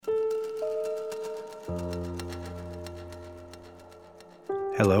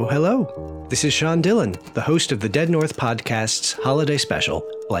Hello, hello. This is Sean Dillon, the host of the Dead North Podcast's holiday special,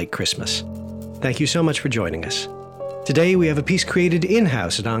 Like Christmas. Thank you so much for joining us. Today we have a piece created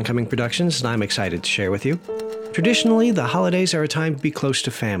in-house at Oncoming Productions that I'm excited to share with you. Traditionally, the holidays are a time to be close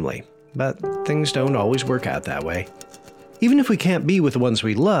to family, but things don't always work out that way. Even if we can't be with the ones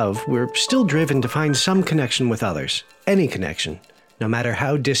we love, we're still driven to find some connection with others. Any connection, no matter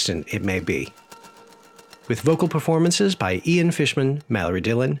how distant it may be. With vocal performances by Ian Fishman, Mallory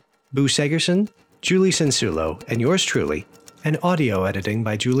Dillon, Boo Segerson, Julie Sensulo, and yours truly, and audio editing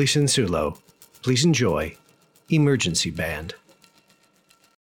by Julie Sensulo, please enjoy Emergency Band.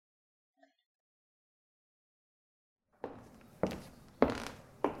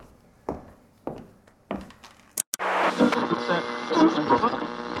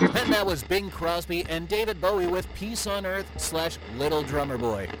 And that was Bing Crosby and David Bowie with Peace on Earth / Little Drummer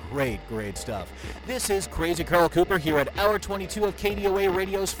Boy. Great stuff. This is Crazy Carl Cooper here at hour 22 of KDOA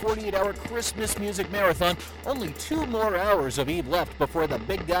Radio's 48-hour Christmas music marathon. Only 2 more hours of Eve left before the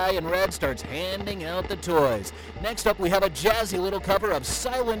big guy in red starts handing out the toys. Next up, we have a jazzy little cover of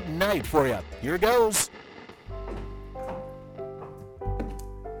Silent Night for you. Here goes.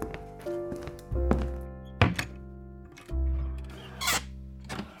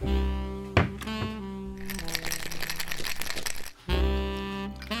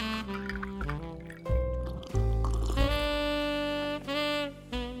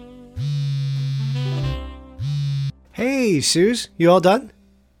 Hey, Suze, you all done?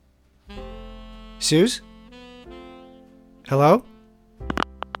 Suze? Hello?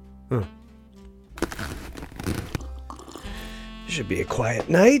 Should be a quiet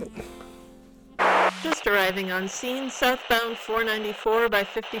night. Just arriving on scene, southbound 494 by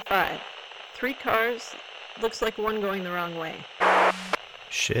 55. 3 cars, looks like one going the wrong way.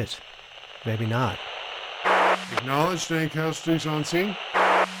 Shit. Maybe not. Acknowledged, any casualties on scene?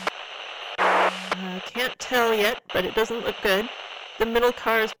 Can't tell yet, but it doesn't look good. The middle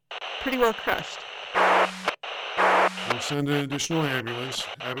car is pretty well crushed. We'll send an additional ambulance.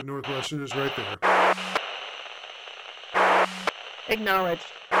 Abbott Northwestern is right there. Acknowledged.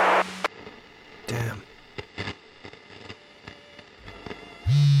 Damn.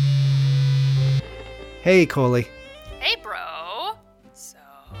 Hey, Coley. Hey, bro. So?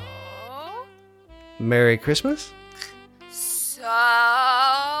 Merry Christmas?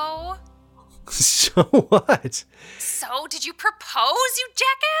 So what? So, did you propose, you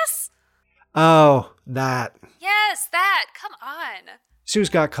jackass? Oh, that. Yes, that. Come on. Suze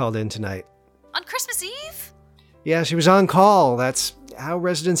got called in tonight. On Christmas Eve? Yeah, she was on call. That's how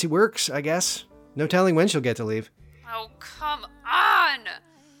residency works, I guess. No telling when she'll get to leave. Oh, come on.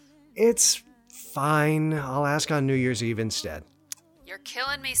 It's fine. I'll ask on New Year's Eve instead. You're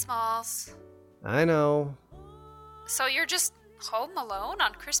killing me, Smalls. I know. So you're just home alone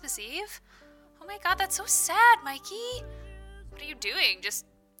on Christmas Eve? Oh my god, that's so sad, Mikey. What are you doing? Just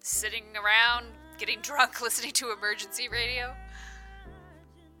sitting around, getting drunk, listening to emergency radio?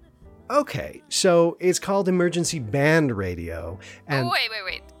 Okay, so it's called Emergency Band Radio, and... Oh,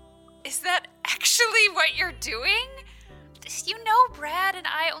 wait. Is that actually what you're doing? You know Brad and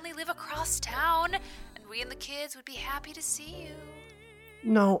I only live across town, and we and the kids would be happy to see you.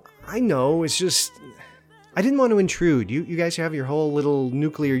 No, I know, it's just... I didn't want to intrude. You guys have your whole little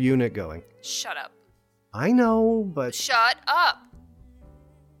nuclear unit going. Shut up. I know, but... Shut up.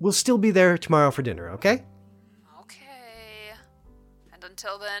 We'll still be there tomorrow for dinner, okay? Okay. And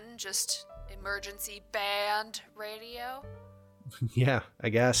until then, just emergency band radio? Yeah, I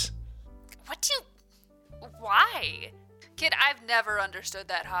guess. Why? Kid, I've never understood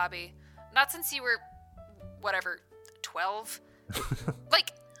that hobby. Not since you were, 12?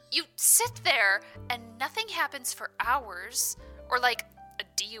 Like, you sit there and nothing happens for hours, or like a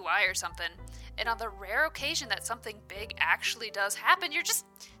DUI or something, and on the rare occasion that something big actually does happen, you're just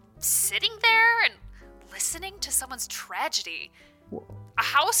sitting there and listening to someone's tragedy. A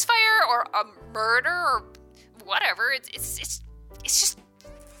house fire or a murder or whatever, it's just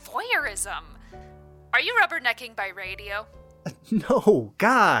voyeurism. Are you rubbernecking by radio? No,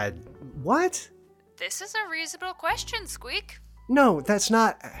 God. What? This is a reasonable question, Squeak. No, that's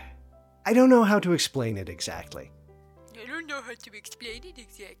not... I don't know how to explain it exactly. I don't know how to explain it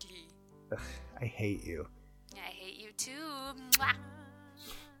exactly. Ugh, I hate you. I hate you too. Mwah.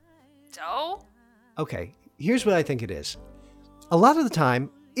 So? Okay, here's what I think it is. A lot of the time,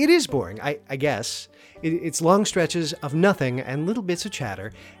 it is boring, I guess. It's long stretches of nothing and little bits of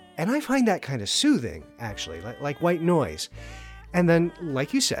chatter, and I find that kind of soothing, actually, like white noise. And then,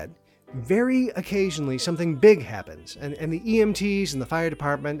 like you said, very occasionally something big happens, and the EMTs and the fire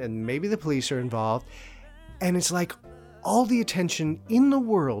department and maybe the police are involved, and it's like all the attention in the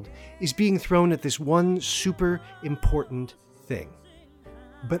world is being thrown at this one super important thing.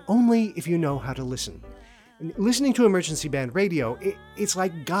 But only if you know how to listen. And listening to emergency band radio, it's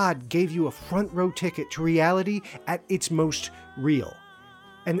like God gave you a front row ticket to reality at its most real.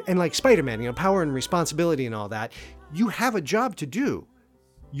 And like Spider-Man, power and responsibility and all that, you have a job to do.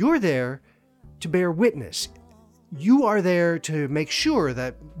 You're there to bear witness. You are there to make sure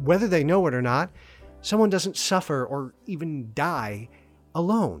that, whether they know it or not, someone doesn't suffer or even die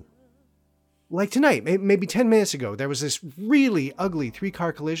alone. Like tonight, maybe 10 minutes ago, there was this really ugly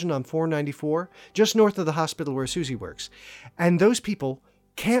 3-car collision on 494, just north of the hospital where Susie works. And those people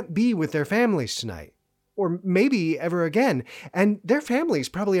can't be with their families tonight, or maybe ever again. And their families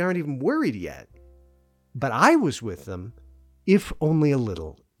probably aren't even worried yet. But I was with them, if only a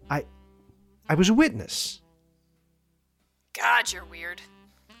little. I was a witness. God, you're weird.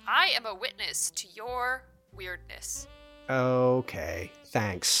 I am a witness to your weirdness. Okay,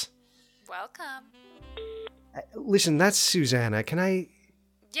 thanks. Welcome. Listen, that's Susanna. Can I...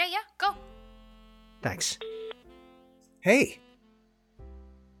 Yeah, go. Thanks. Hey.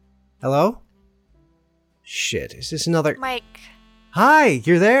 Hello? Shit, is this another... Mike. Hi,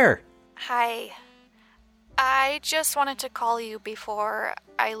 you're there. Hi. I just wanted to call you before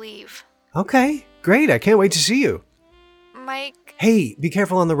I leave. Okay, great. I can't wait to see you. Mike. Hey, be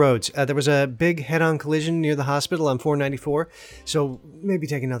careful on the roads. There was a big head-on collision near the hospital on 494, so maybe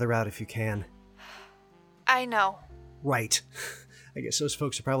take another route if you can. I know. Right. I guess those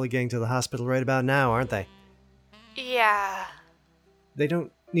folks are probably getting to the hospital right about now, aren't they? Yeah. They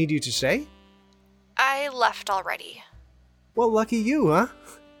don't need you to stay? I left already. Well, lucky you, huh?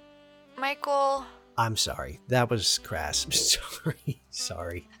 Michael... I'm sorry. That was crass.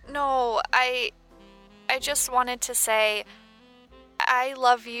 Sorry. No, I just wanted to say I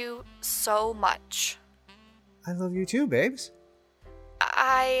love you so much. I love you too, babes.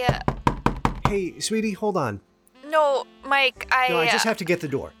 Hey, sweetie, hold on. No, Mike, No, I just have to get the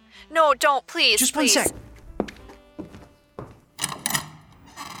door. No, don't, please. Just please. 1 sec.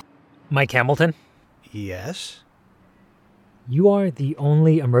 Mike Hamilton? Yes? You are the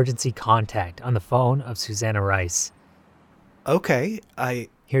only emergency contact on the phone of Susanna Rice. Okay,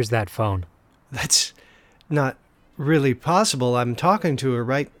 Here's that phone. That's not really possible. I'm talking to her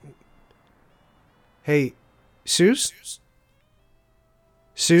right... Hey, Suze?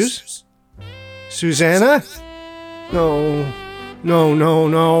 Suze? Susanna? No.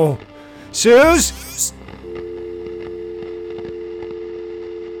 Suze?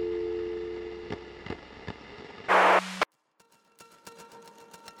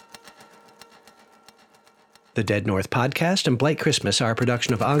 The Dead North Podcast and Blight Christmas are a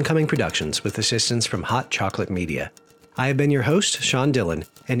production of Oncoming Productions with assistance from Hot Chocolate Media. I have been your host, Sean Dillon,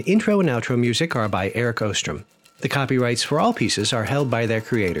 and intro and outro music are by Eric Ostrom. The copyrights for all pieces are held by their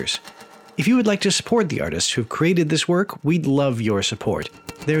creators. If you would like to support the artists who've created this work, we'd love your support.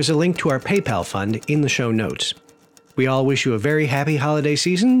 There's a link to our PayPal fund in the show notes. We all wish you a very happy holiday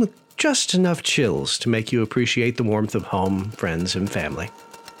season with just enough chills to make you appreciate the warmth of home, friends, and family.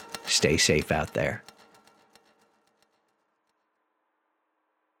 Stay safe out there.